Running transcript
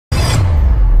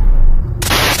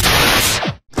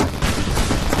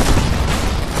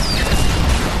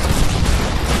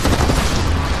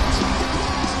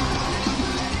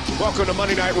welcome to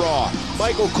Monday Night Raw.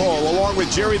 Michael Cole, along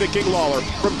with Jerry the King Lawler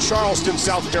from Charleston,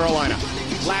 South Carolina.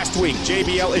 Last week,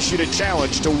 JBL issued a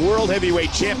challenge to World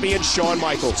Heavyweight Champion Shawn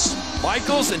Michaels.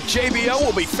 Michaels and JBL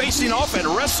will be facing off at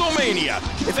Wrestlemania.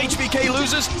 If HBK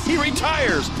loses, he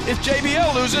retires. If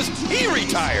JBL loses, he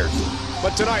retires.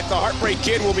 But tonight, the Heartbreak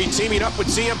Kid will be teaming up with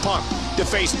CM Punk to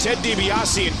face Ted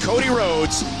DiBiase and Cody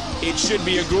Rhodes. It should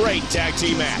be a great tag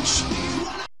team match.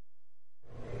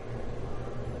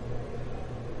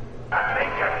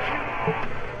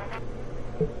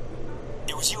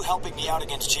 It was you helping me out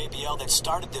against JBL that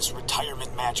started this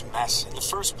retirement match mess in the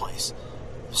first place.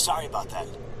 Sorry about that.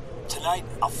 Tonight,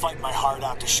 I'll fight my heart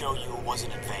out to show you it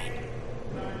wasn't in vain.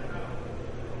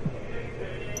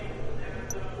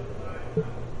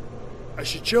 I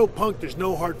should show Punk there's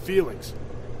no hard feelings.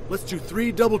 Let's do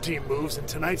 3 double team moves in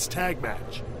tonight's tag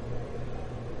match.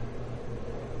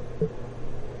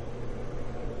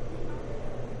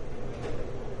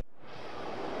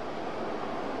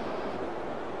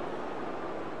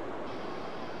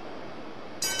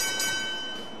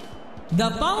 The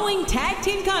following tag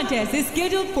team contest is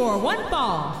scheduled for one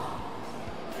fall.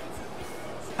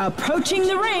 Approaching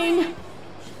the ring,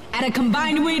 at a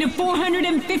combined weight of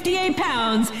 458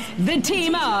 pounds, the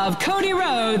team of Cody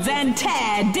Rhodes and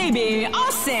Ted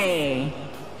DiBiase.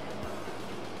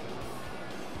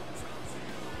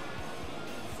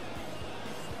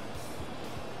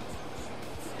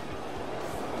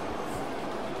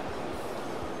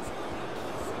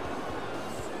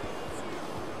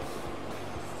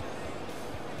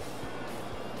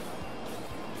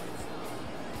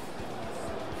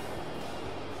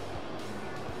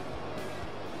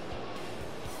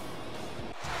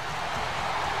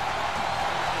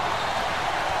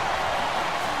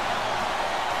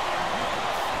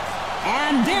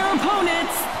 And their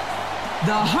opponents,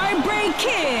 the Heartbreak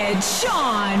Kid,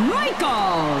 Shawn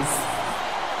Michaels,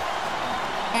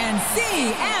 and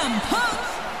CM Punk.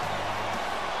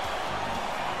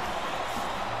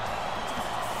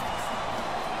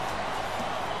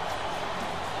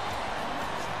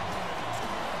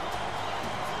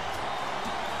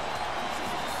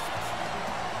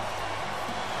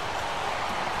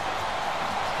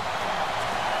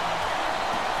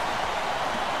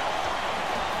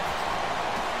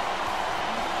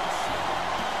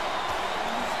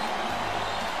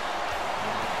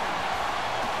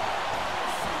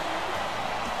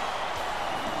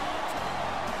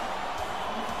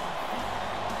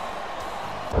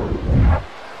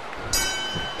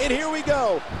 And here we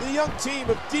go, the young team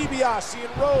of DiBiase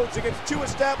and Rhodes against 2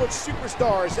 established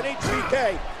superstars in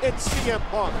HBK and CM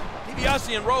Punk.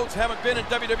 DiBiase and Rhodes haven't been in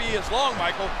WWE as long,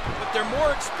 Michael, but they're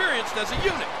more experienced as a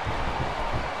unit.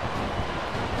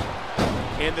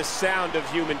 And the sound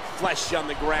of human flesh on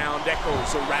the ground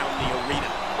echoes around the arena.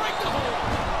 Break the hold.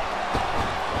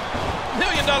 $1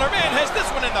 Million Man has this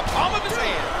one in the palm of his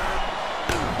hand.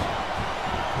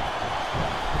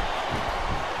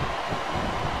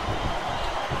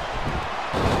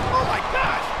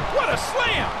 What a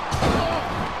slam!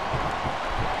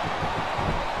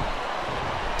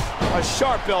 A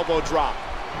sharp elbow drop.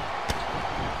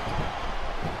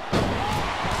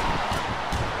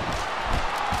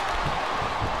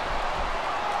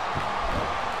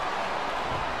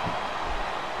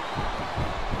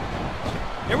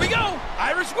 Here we go!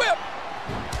 Irish whip!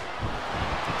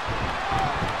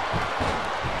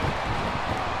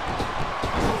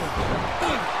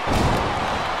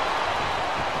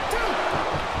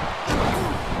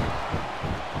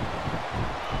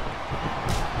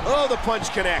 Oh, the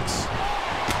punch connects.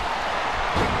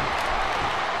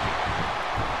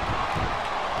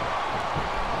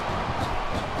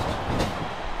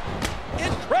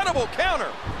 Incredible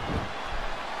counter.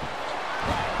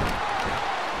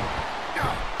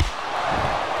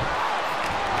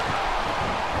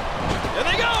 There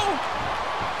they go.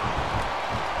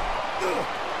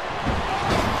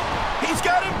 He's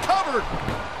got him covered.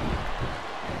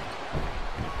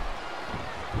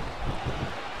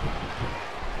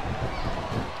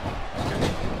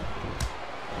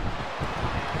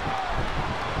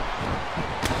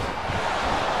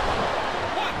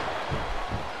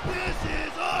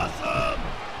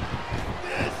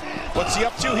 What's he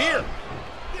up to here?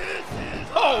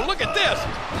 Oh, look at this.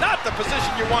 Not the position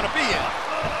you want to be in.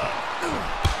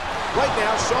 Right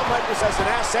now, Shawn Michaels has an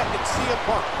asset in CM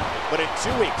Punk. But in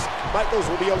 2 weeks, Michaels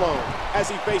will be alone as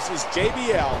he faces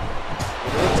JBL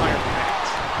in a retirement match.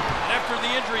 And after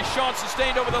the injury Shawn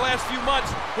sustained over the last few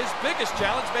months, his biggest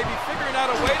challenge may be figuring out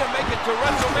a way to make it to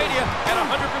Wrestlemania at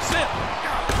 100%.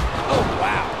 Oh,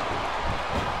 wow.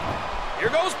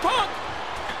 Here goes Punk.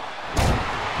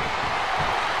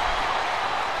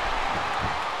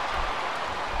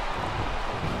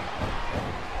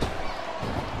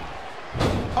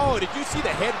 but did you see the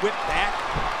head whip back?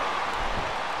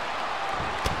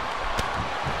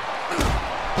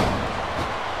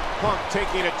 Punk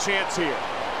taking a chance here.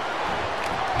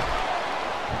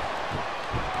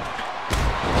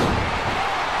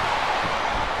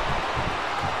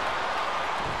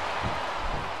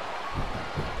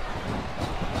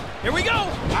 Here we go,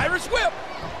 Irish whip.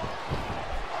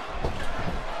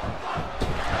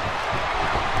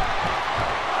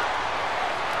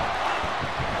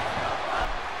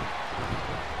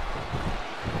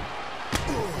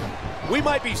 We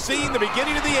might be seeing the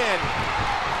beginning of the end.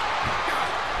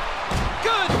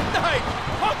 Good night.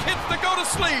 Punk hits the go to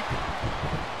sleep.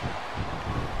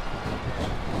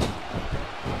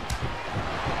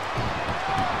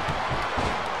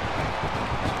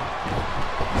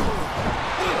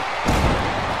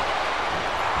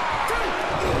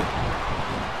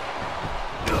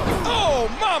 Oh,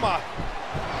 mama.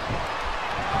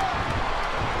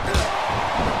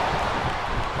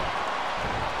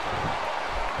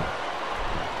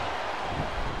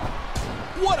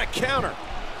 What a counter.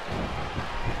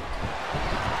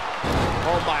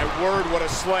 Oh my word, what a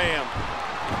slam.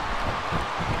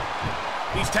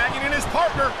 He's tagging in his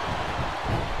partner.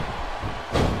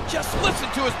 Just listen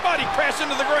to his body crash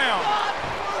into the ground.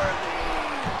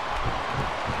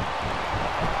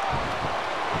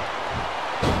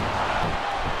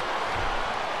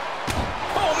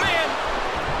 Oh, man.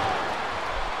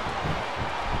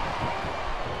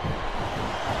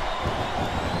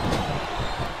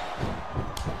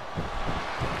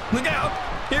 Look out.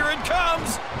 Here it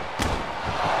comes.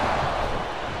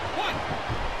 One.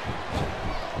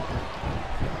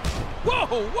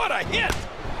 Whoa, what a hit.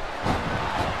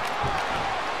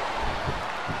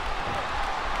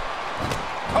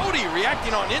 Cody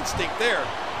reacting on instinct there.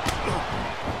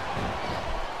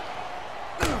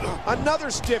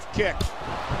 Another stiff kick.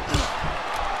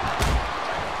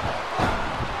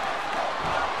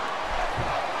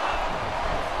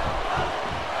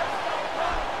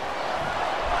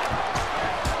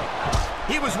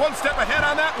 He was one step ahead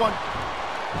on that one.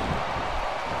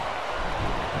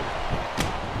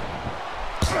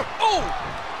 Oh!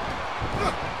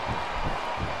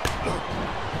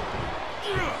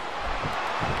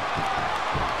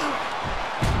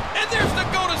 And there's the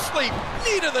go to sleep,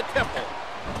 knee to the temple.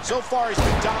 So far, he's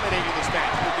been dominating this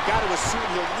match, but we got to assume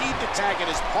he'll need to tag in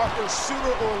his partner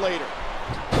sooner or later.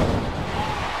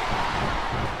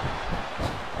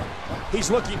 He's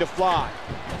looking to fly.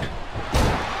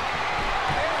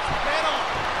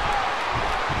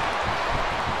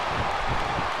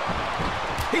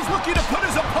 He's looking to put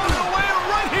his opponent away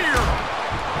right here.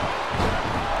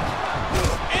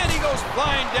 And he goes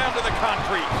flying down to the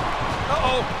concrete.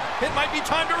 Uh-oh, it might be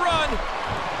time to run.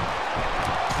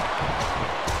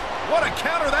 What a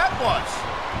counter that was.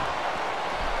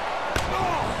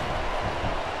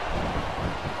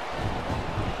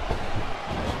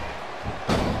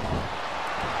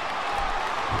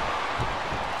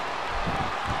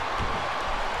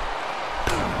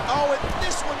 Oh, and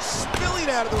this one's spilling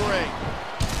out of the ring.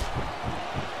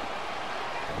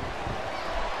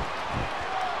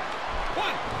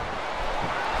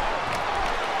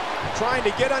 Trying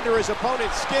to get under his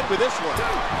opponent's skin with this one.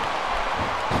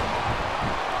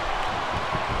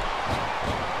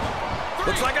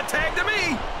 Looks like a tag to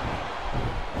me.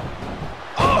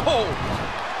 Oh!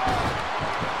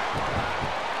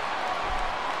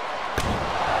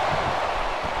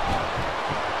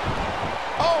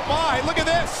 Oh my, look at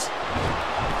this.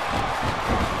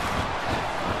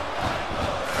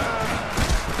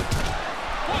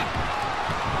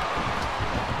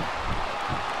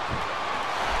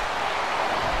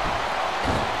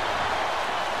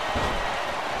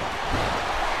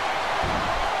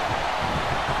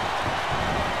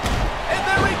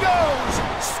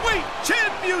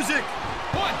 Music.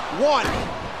 One.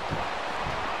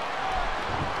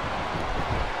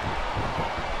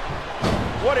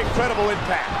 What incredible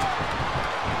impact.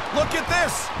 Look at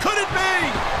this. Could it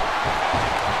be?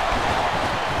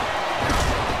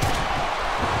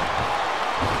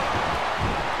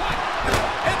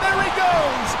 And there he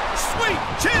goes. Sweet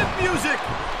chin music.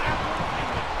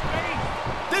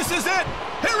 This is it.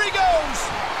 Here he goes.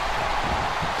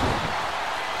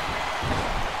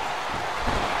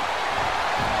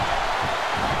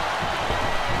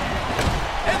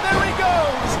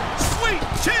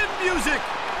 Chin music.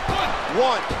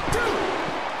 One, two,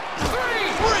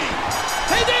 three.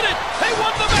 They did it. They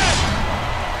won the match.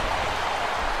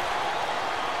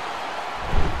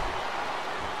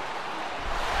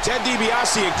 Ted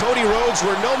DiBiase and Cody Rhodes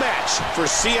were no match for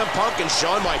CM Punk and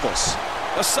Shawn Michaels.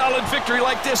 A solid victory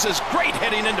like this is great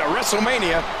heading into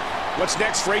WrestleMania. What's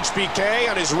next for HBK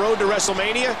on his road to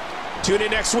WrestleMania? Tune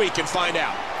in next week and find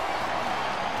out.